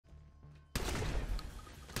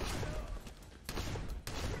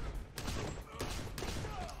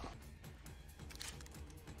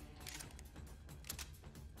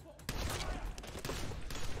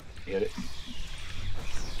Get it.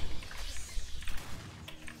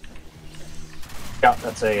 Yeah,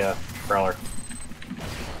 that's a Prowler.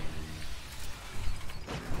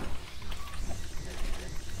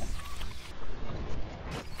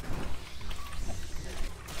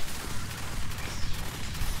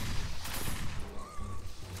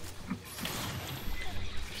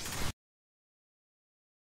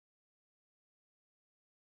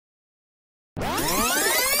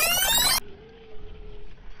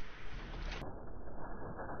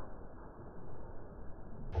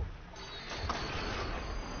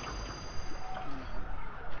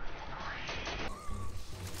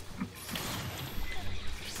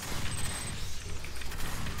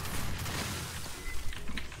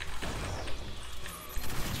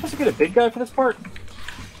 Supposed to get a big guy for this part?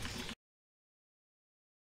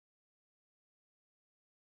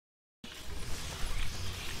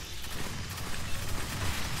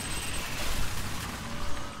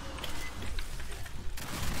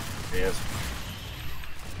 There he is.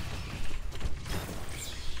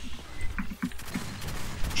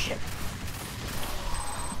 Shit.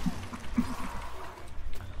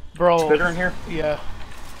 Bro. Spitter in here? Yeah.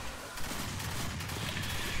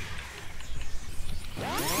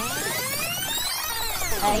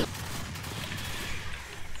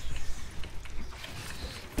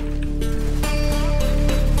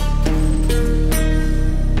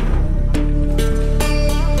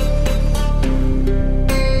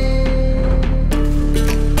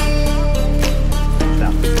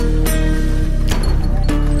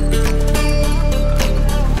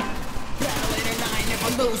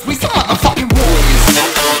 We some motherfucking warriors.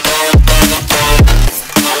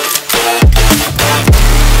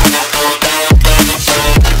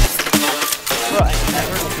 Bro, I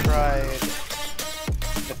never tried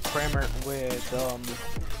the Kramer with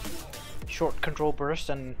short control burst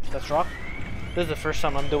and Let's Rock. This is the first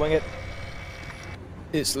time I'm doing it.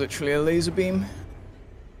 It's literally a laser beam.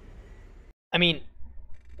 I mean,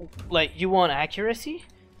 like, you want accuracy?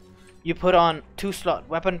 You put on 2-slot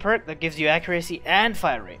weapon perk that gives you accuracy and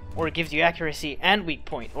fire rate, or it gives you accuracy and weak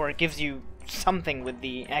point, or it gives you something with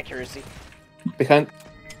the accuracy. Behind.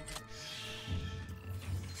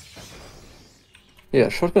 Yeah,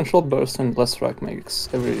 short control burst and blast strike makes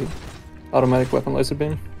every automatic weapon laser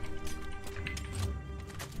beam.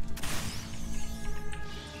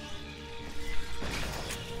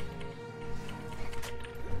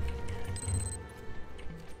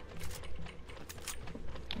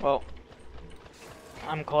 Well,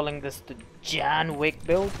 I'm calling this the Jan Wick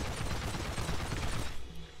build.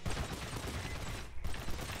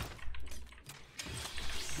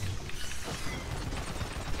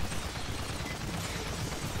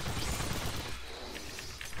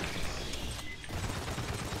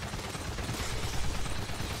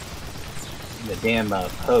 The damn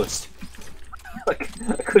post. Like,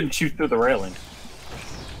 I couldn't shoot through the railing.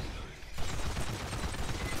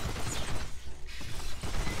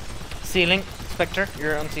 Ceiling, Spectre,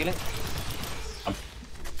 you're on ceiling.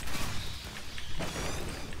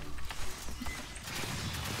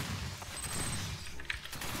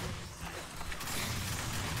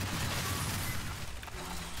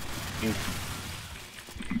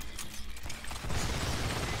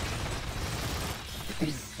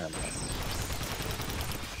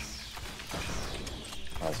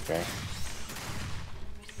 That's fair.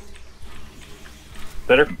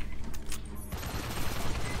 Better?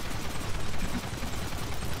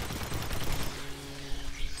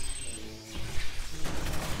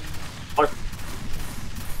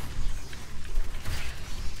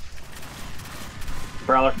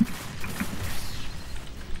 Prowler.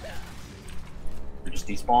 We just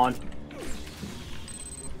despawned.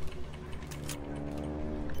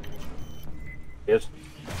 Yes.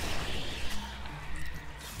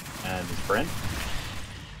 And his friend.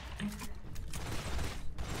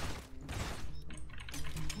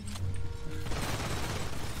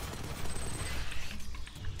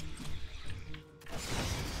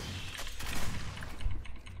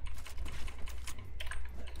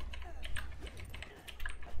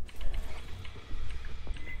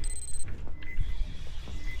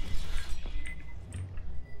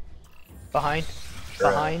 Behind. Sure.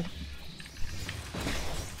 Behind.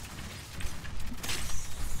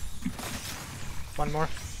 One more.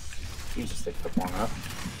 Jesus, they took long enough.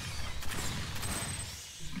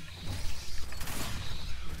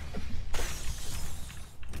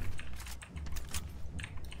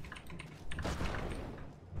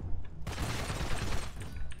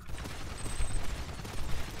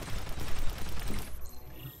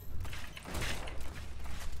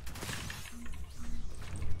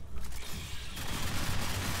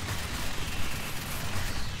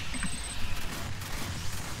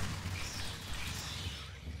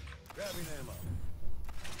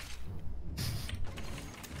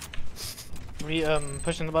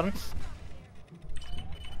 Pushing the button.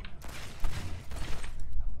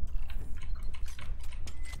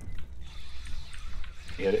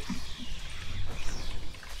 Get it.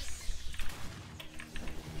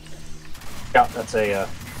 Yeah, that's a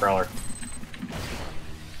prowler.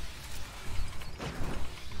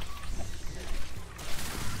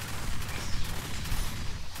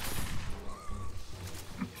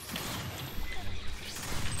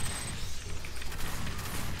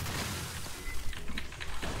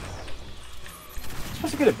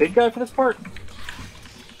 Supposed to get a big guy for this part?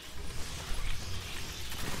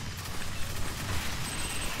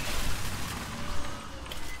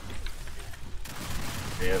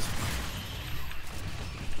 There he is.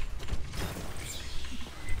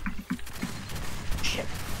 Shit.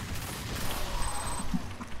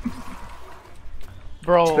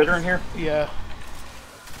 Bro. Spitter in here? Yeah.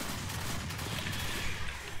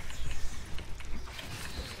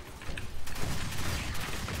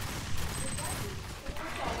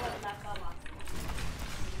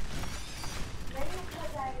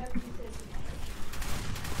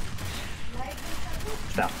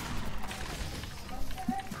 No.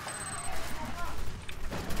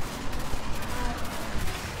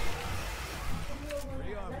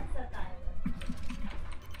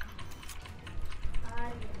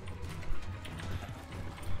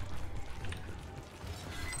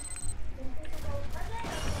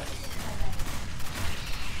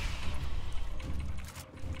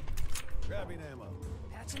 Grabbing ammo.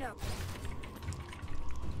 Patching up.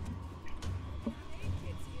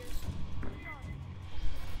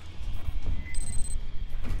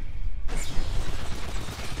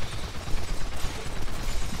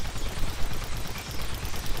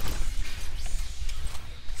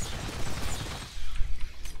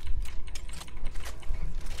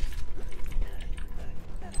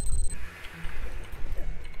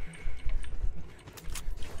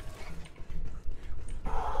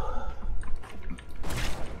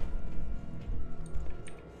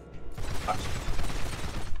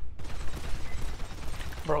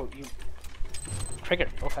 Bro, you triggered.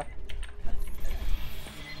 Okay.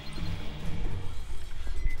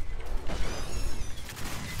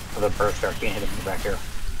 The burst arc can't hit him from the back here.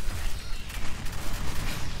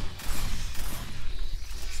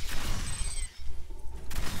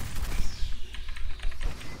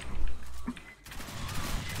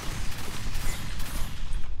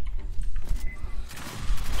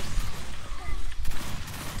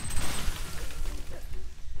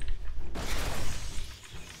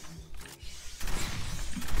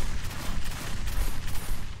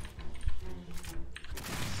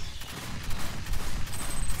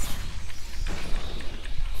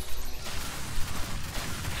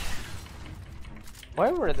 Why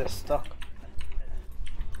were they stuck?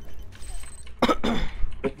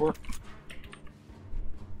 Good work.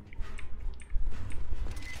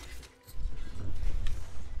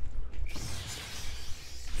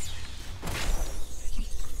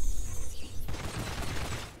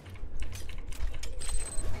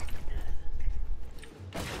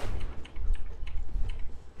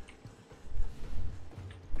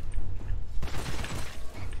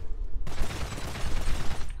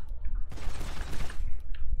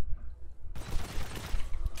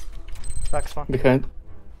 Back spawn. Behind.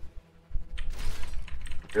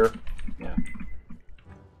 Here? Yeah.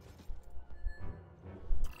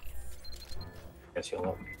 Guess he'll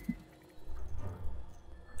help.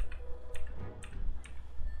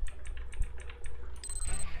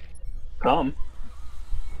 Come.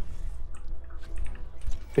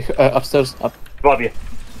 Upstairs. Up. Above you.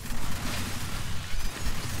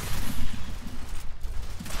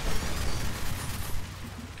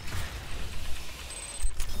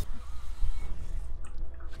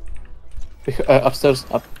 Upstairs.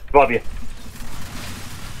 Up. Above you.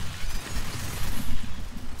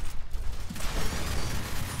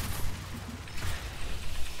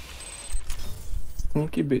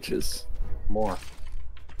 Sneaky bitches. More.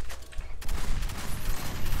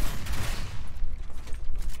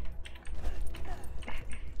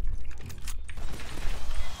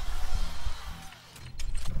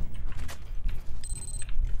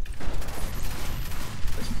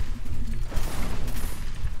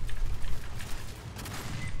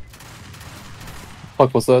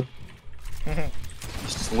 Fuck was that?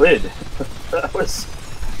 Slid. That was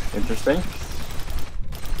interesting.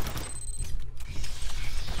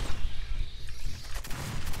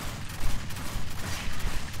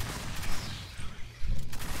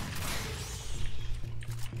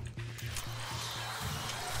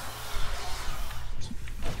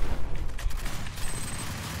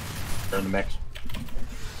 They're in the mix.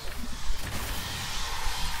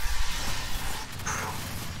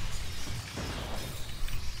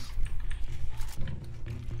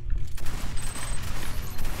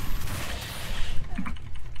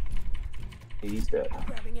 He's dead.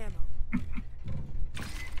 Grabbing ammo.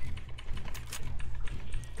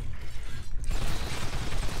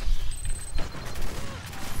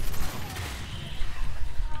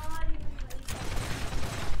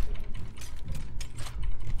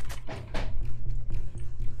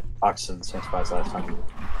 Fox in the same spot as last time.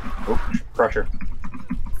 Oh, Crusher.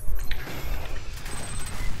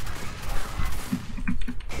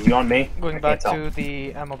 Is he on me? Going I back can't to tell.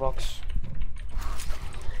 the ammo box.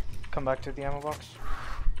 Come back to the ammo box.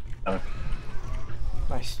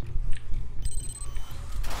 Nice.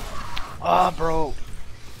 Ah, bro.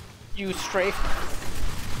 You strafed.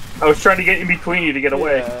 I was trying to get in between you to get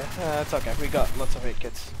away. Yeah, it's okay. We got lots of hit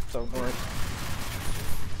kits, so don't worry.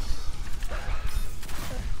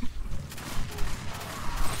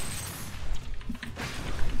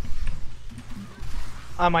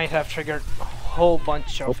 I might have triggered a whole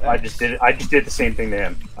bunch of. I just did it. I just did the same thing to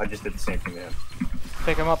him. I just did the same thing to him.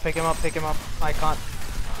 Pick him up, pick him up, pick him up. I can't.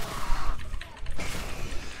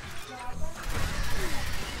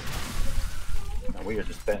 No, we are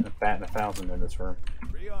just batting 1,000 in this room.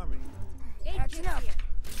 Catching up.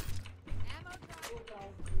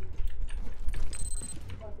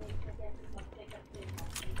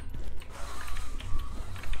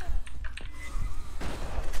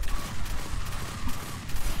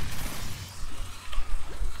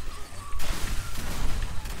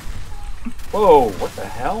 Whoa! What the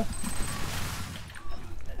hell?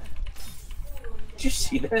 Did you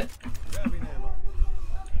see that?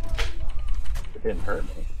 It didn't hurt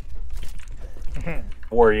me.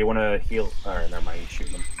 Or you want to heal? Alright, never mind. You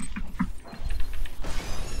shoot them.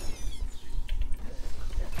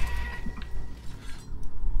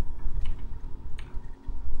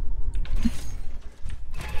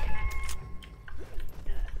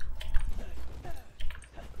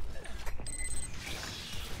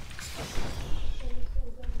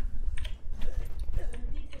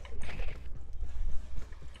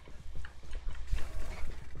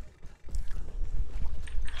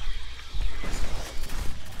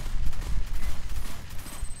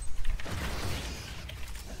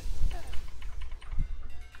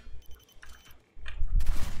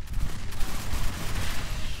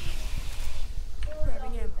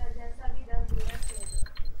 Grabbing ammo.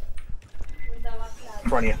 In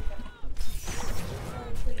front of you.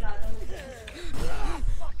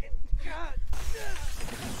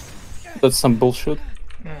 That's some bullshit.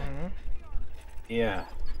 Yeah.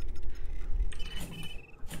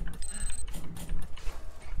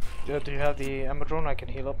 Do you have the ammo drone? I can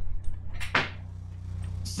heal up.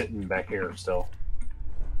 Sitting back here still.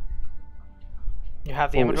 You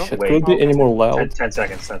have the ammo Holy drone? shit, Wait. could it be any more 10, loud? 10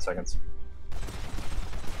 seconds. 10 seconds.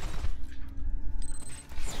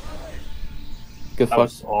 Get That fucked.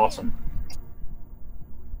 was awesome.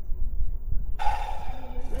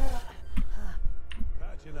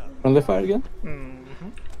 Friendly fire again?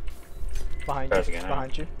 Behind Guys you. again, huh?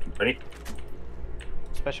 Behind you. Ready?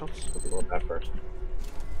 Specials. We'll go back first.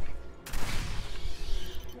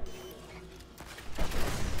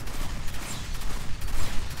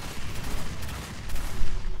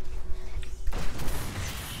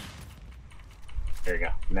 There you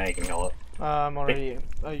go. Now you can heal up. I'm already.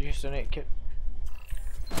 I used an 8 kit.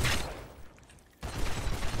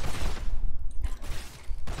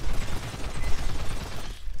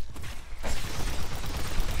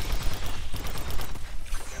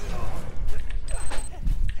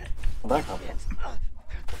 Back up.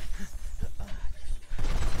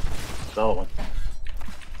 The other one.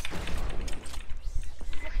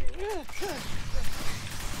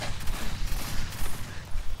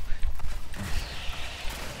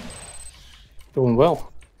 Doing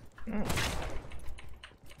well.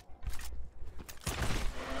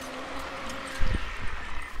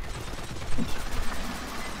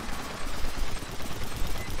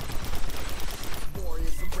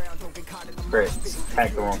 Great.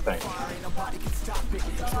 Tag the wrong thing.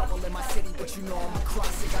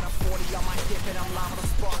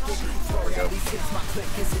 There we go.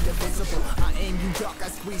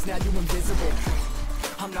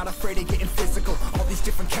 I'm not afraid of getting physical. All these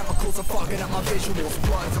different chemicals are fogging up my visuals.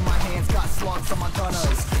 Bloods on my hands, got slugs on my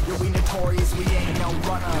gunners. Yo, we notorious, we ain't no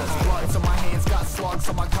runners. Bloods on my hands, got slugs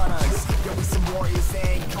on my gunners. Yo, we some warriors,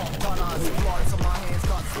 they ain't no gunners. Bloods on my hands,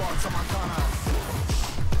 got slugs on my gunners.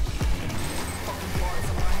 Fucking bloods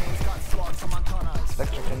on my hands, got slugs on my gunners.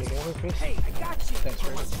 Spectre, can you go over, please? Hey, I got you. Thanks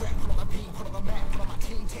very much. Put on the beat, put on the map, put on my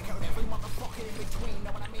team. Take out every motherfucker in between.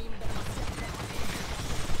 Know what I mean?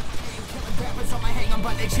 rappers on my hang on,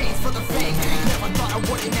 but they chains for the fame. Never thought I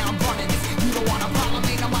would it, now I'm running this. You don't wanna follow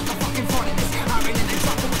me, I'm out the fucking front of this. I ran in the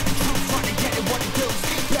trouble with the truth, trying to get it what it does.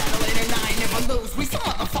 Battling and I ain't never lose. We some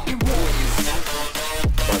motherfucking warriors.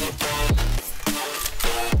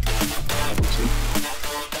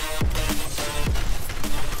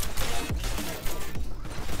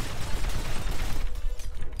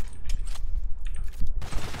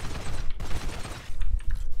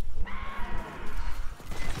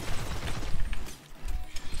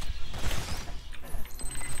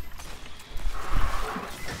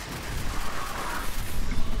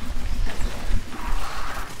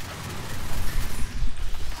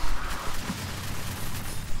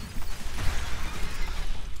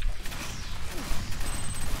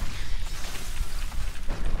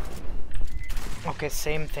 Okay,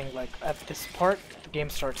 same thing, like, at this part, the game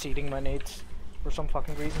starts eating my nades for some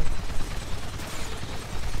fucking reason.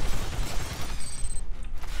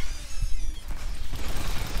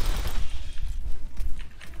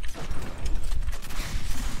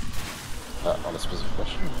 On a specific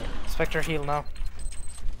question. Spectre heal now.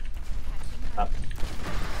 Up.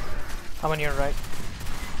 I'm on your right.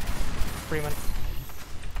 Freeman.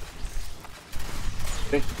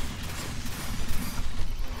 Okay.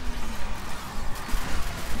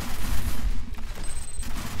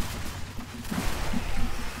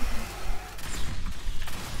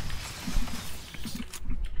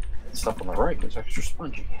 Stuff on the right is extra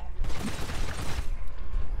spongy.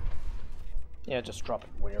 Yeah, just drop it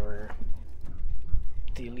wherever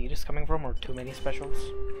the elite is coming from, or too many specials.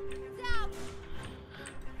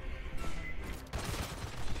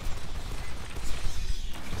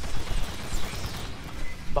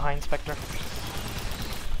 Behind Spectre.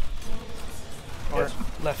 Or Yes.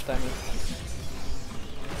 left, I mean.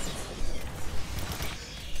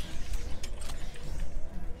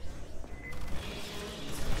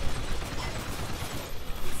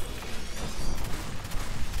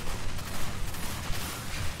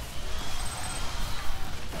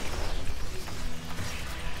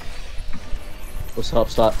 What's up,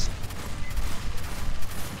 stats?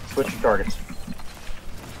 Switch your targets.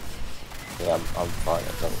 Yeah, I'm fine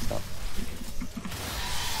at double stuff.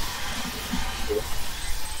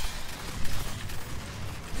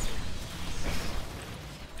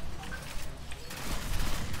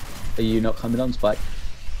 Are you not coming on, Spike?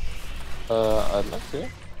 I'd like to.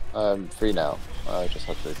 I'm free now. I just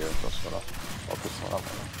had to go and cross one off. I'll put someone up.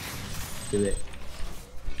 Do it.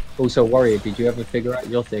 Also, Warrior, did you ever figure out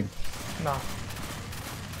your thing? No.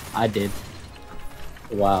 I did.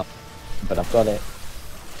 Wow. But I've got it.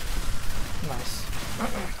 Nice.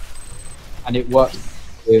 And it works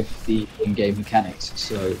with the in-game mechanics,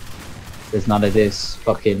 so there's none of this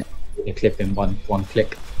fucking a clip in one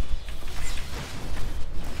click.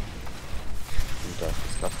 That's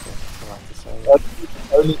disgusting. I have to say.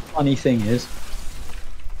 The only funny thing is,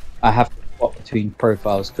 I have to swap between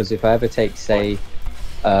profiles, because if I ever take, say,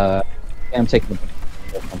 I'm taking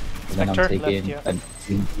and then I'm Spectre, taking left, an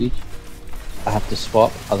Bleach, I have to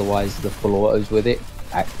swap, otherwise the full autos with it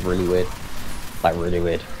act really weird. Like, really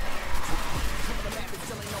weird.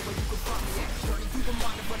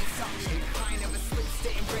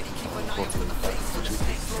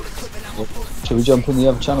 Should we jump in the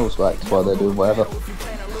other channels, right, while they're doing whatever?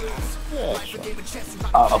 Yeah, sure.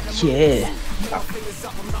 Oh, yeah!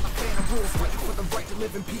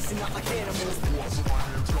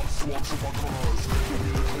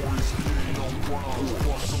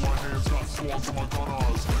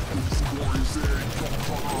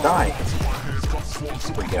 Die.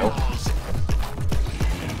 Here we go.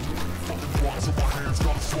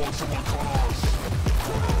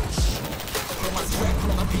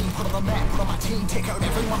 Put on the map, put on my team, take out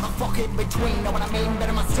everyone the fuck in between. Know what I mean?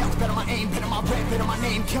 Better my stealth, better my aim, better my rep, better my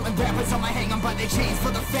name. Killing rappers on my hang on by their chains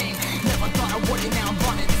for the fame. Never thought I would it, now I'm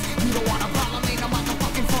running this. You don't wanna follow me, I'm out the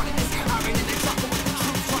fucking front of this. I ran in the trouble with the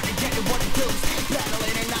truth, trying to get it what it does.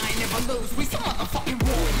 Battling and I ain't never lose. We some motherfucking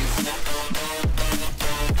warriors.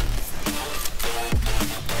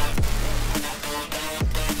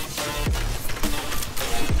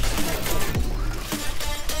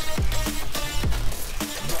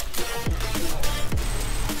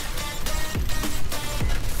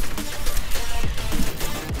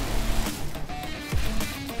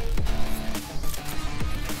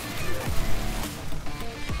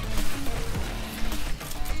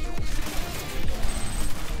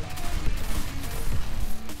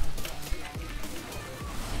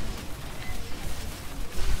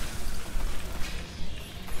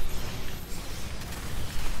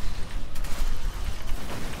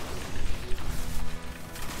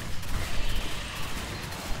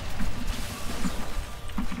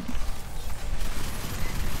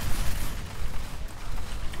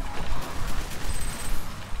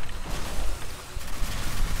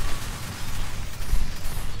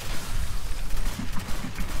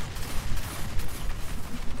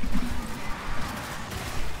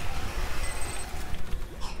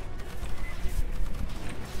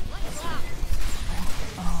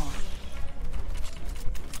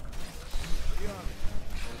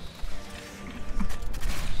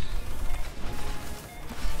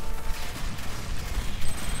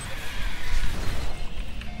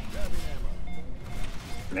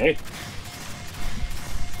 grenade.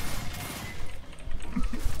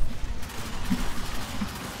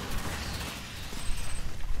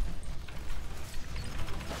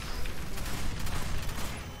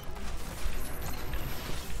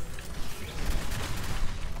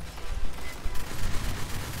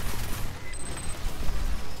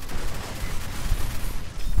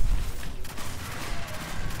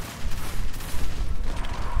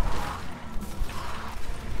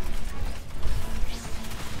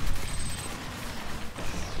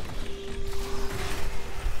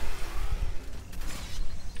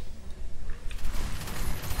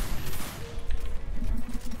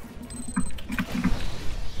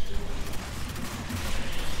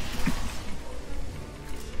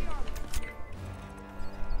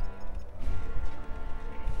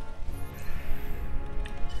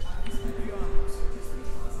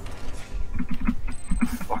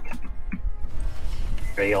 Fuck.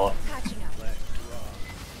 Fail. Catching up.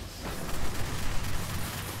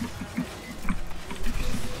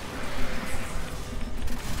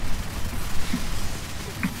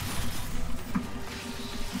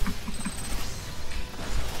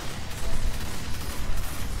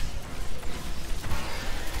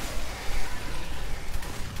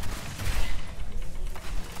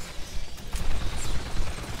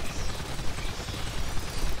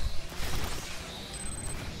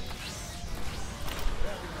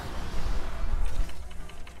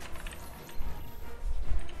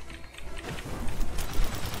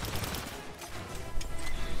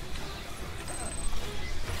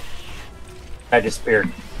 I disappeared.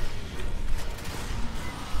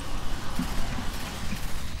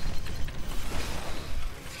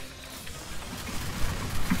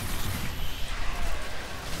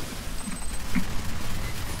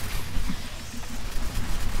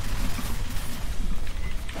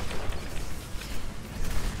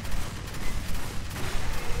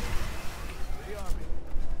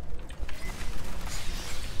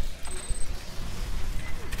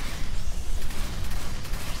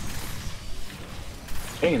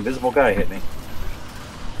 Hey, invisible guy hit me.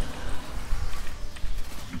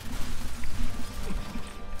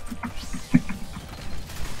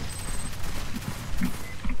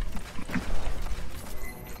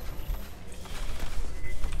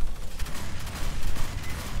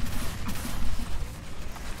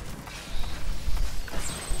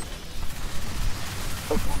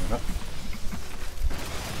 Oh, no.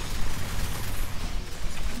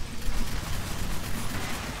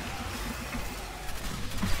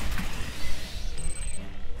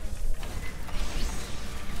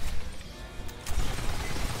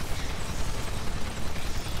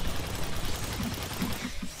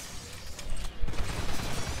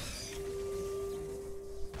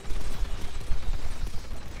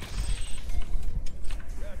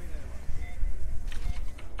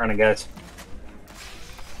 Running, guys.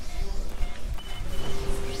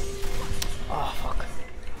 Oh, fuck.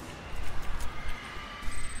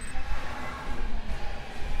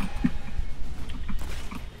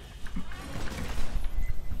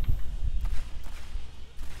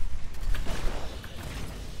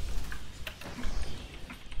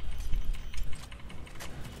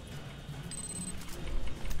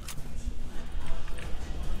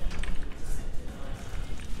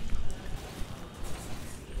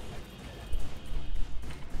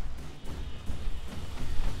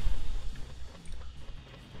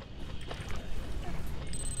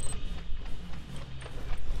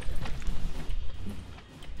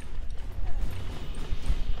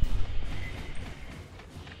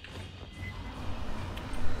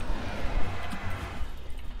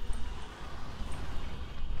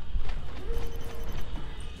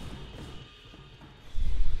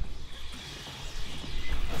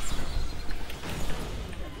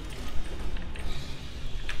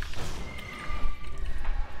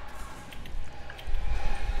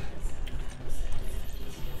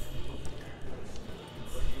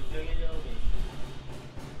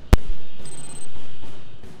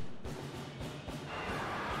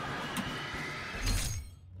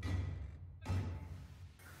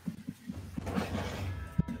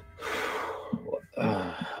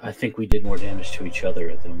 I think we did more damage to each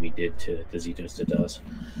other than we did to Zetos to us.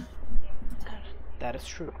 That is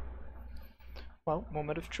true. Well,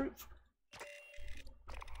 moment of truth.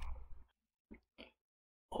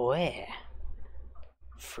 Where?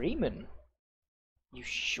 Freeman? You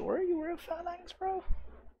sure you were a phalanx, bro?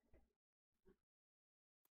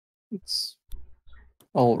 It's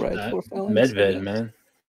all right Uh, for phalanx. Medved, man.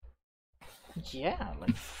 Yeah,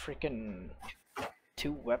 like freaking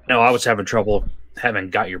 2 weapons. No, I was having trouble having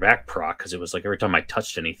got your back proc because it was like every time I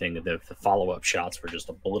touched anything, the follow up shots were just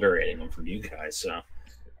obliterating them from you guys. So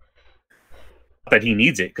that he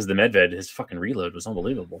needs it because the medved, his fucking reload was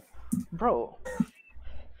unbelievable. Bro.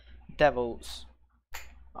 Devils,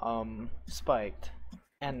 Spiked,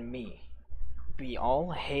 and me. We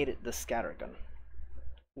all hated the scattergun.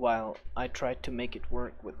 While I tried to make it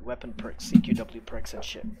work with weapon perks, CQW perks, and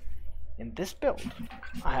shit. In this build,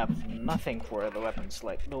 I have nothing for the weapons,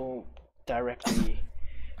 like no direct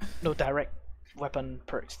weapon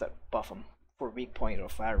perks that buff them for weak point or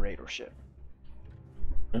fire rate or shit.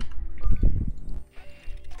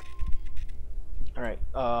 Alright,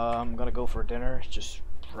 I'm gonna go for dinner just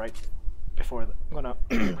right before I'm gonna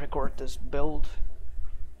record this build,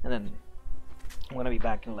 and then I'm gonna be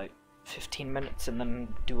back in like 15 minutes and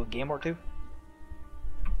then do a game or two.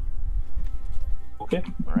 Okay.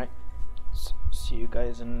 Alright. See you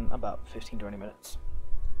guys in about 15-20 minutes.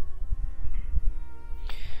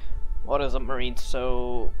 What is up, Marines?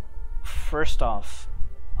 So, first off,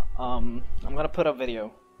 I'm gonna put a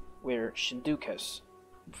video where Shindukas,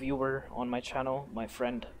 viewer on my channel, my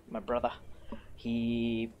friend, my brother,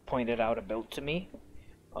 he pointed out a build to me.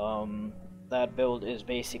 That build is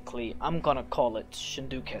basically, I'm gonna call it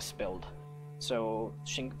Shindukas build. So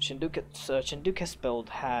Shindukas build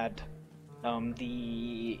had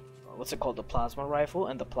the, what's it called, the plasma rifle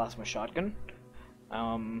and the plasma shotgun.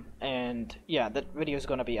 And yeah, that video is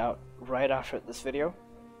gonna be out right after this video.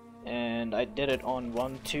 And I did it on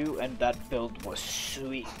 1-2, and that build was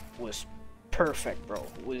sweet, was perfect, bro.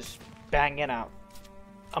 Was banging out.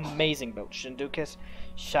 Amazing build, Shindukas.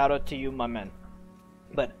 Shout out to you, my man.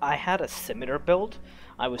 But I had a similar build.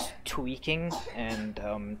 I was tweaking and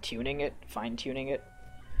tuning it, fine-tuning it.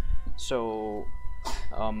 So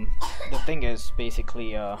the thing is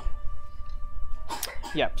basically yeah,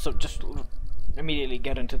 so just immediately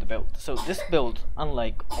get into the build. So this build,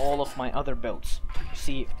 unlike all of my other builds,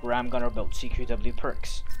 see Ram Gunner build, CQW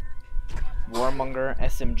perks, Warmonger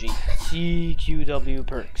SMG, CQW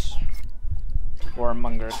perks,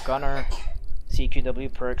 Warmonger Gunner,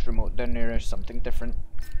 CQW perks, remote detonator, something different,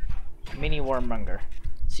 Mini Warmonger,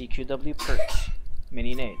 CQW perks,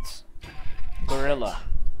 mini nades, Gorilla,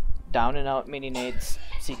 down and out mini nades,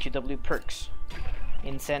 CQW perks,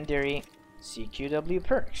 Incendiary, CQW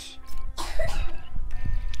perks,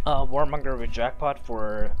 Warmonger with Jackpot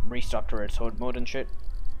for restock turrets, hold mode and shit,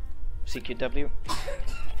 CQW.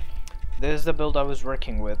 This is the build I was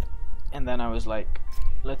working with, and then I was like,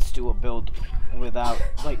 let's do a build without,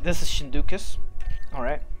 like, this is Shindukas,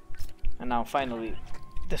 alright, and now finally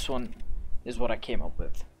this one is what I came up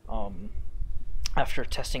with. After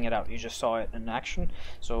testing it out, you just saw it in action.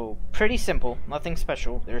 So pretty simple, nothing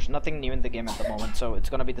special, there's nothing new in the game at the moment, so it's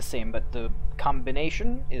gonna be the same, but the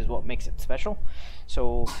combination is what makes it special.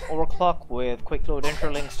 So overclock with quick load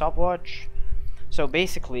interlink stopwatch. So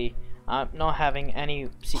basically I'm not having any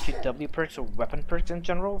CQW perks or weapon perks in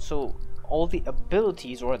general, so all the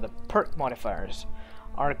abilities or the perk modifiers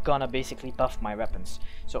are gonna basically buff my weapons.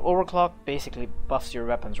 So overclock basically buffs your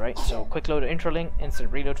weapons, right? So quick load interlink,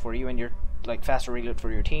 instant reload for you and your, like, faster reload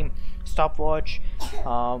for your team. Stopwatch,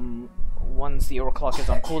 once the overclock is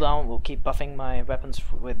on cooldown, will keep buffing my weapons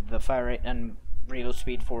with the fire rate and reload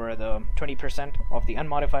speed for the 20% of the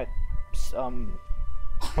unmodified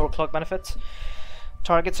overclock benefits.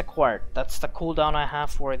 Targets acquired, that's the cooldown I have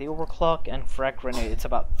for the overclock, and frag grenade, it's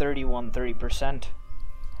about 30%.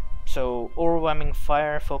 So overwhelming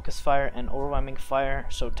fire, focus fire, and overwhelming fire,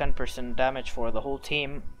 so 10% damage for the whole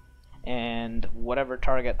team, and whatever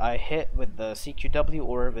target I hit with the CQW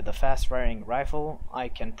or with the fast firing rifle, I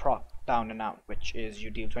can proc down and out, which is you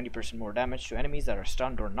deal 20% more damage to enemies that are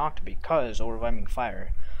stunned or knocked, because overwhelming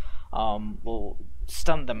fire will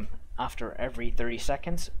stun them after every 30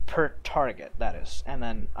 seconds per target, that is. And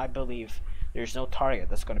then I believe there's no target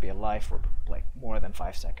that's going to be alive for like more than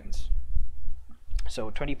 5 seconds. So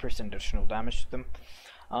 20% additional damage to them.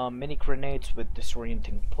 Mini grenades with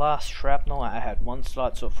disorienting blast, shrapnel. I had one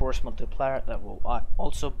slot, so force multiplier that will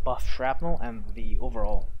also buff shrapnel and the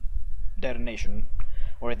overall detonation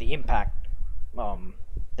or the impact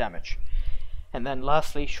damage. And then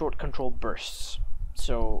lastly, short control bursts.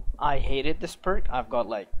 So I hated this perk. I've got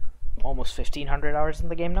like almost 1500 hours in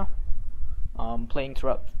the game now, playing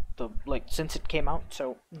throughout the, like, since it came out,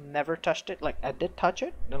 so never touched it. Like, I did touch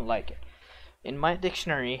it, didn't like it. In my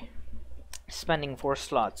dictionary, spending 4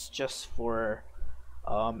 slots just for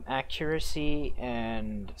accuracy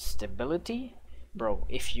and stability, bro,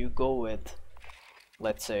 if you go with,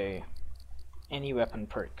 let's say, any weapon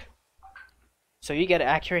perk, so you get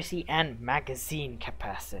accuracy and magazine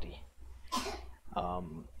capacity,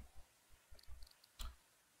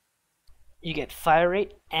 you get fire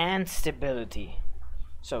rate and stability.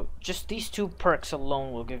 So just these 2 perks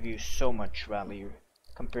alone will give you so much value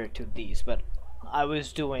compared to these. But I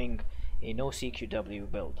was doing a no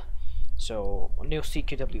CQW build, so no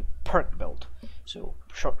CQW perk build. So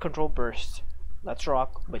short control burst, let's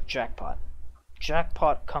rock with jackpot.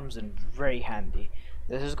 Jackpot comes in very handy.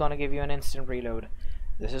 This is gonna give you an instant reload.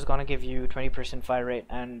 This is gonna give you 20% fire rate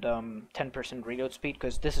and 10% reload speed,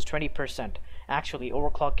 because this is 20%. Actually,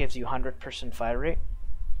 overclock gives you 100% fire rate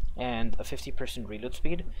and a 50% reload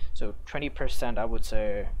speed. So 20%, I would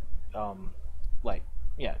say, like,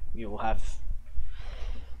 yeah, you will have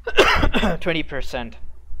 20%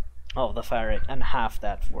 of the fire rate and half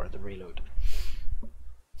that for the reload.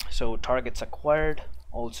 So targets acquired,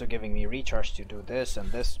 also giving me recharge to do this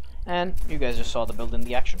and this, and you guys just saw the build in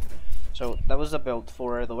the action. So that was the build.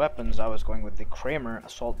 For the weapons, I was going with the Kramer,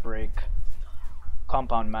 Assault Break,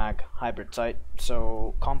 Compound Mag, Hybrid Sight.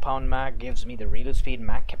 So Compound Mag gives me the reload speed,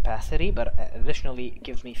 mag capacity, but additionally it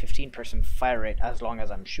gives me 15% fire rate as long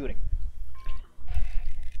as I'm shooting.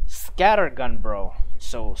 Scattergun, bro.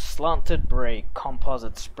 So slanted brake,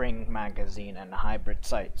 composite spring magazine, and hybrid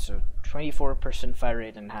sight. So 24% fire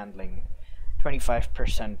rate and handling,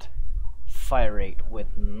 25% fire rate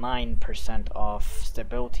with 9% of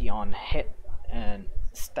stability on hit, and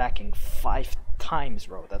stacking 5 times,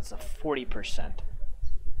 bro. That's a 40%.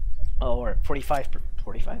 Or 45.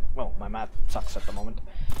 Well, my math sucks at the moment.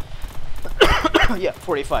 Yeah,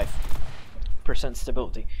 45%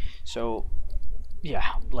 stability. So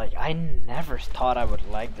yeah, like, I never thought I would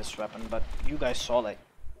like this weapon, but you guys saw that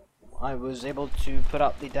I was able to put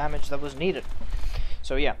out the damage that was needed.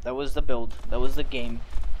 So yeah, that was the build, that was the game.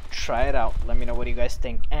 Try it out, let me know what you guys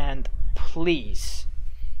think, and please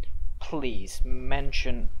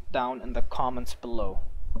mention down in the comments below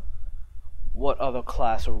what other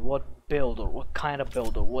class or what build or what kind of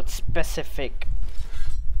build or what specific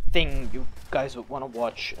thing you guys would want to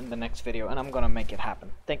watch in the next video, and I'm gonna make it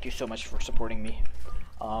happen. Thank you so much for supporting me.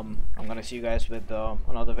 I'm gonna see you guys with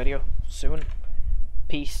another video soon.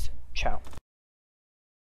 Peace, ciao.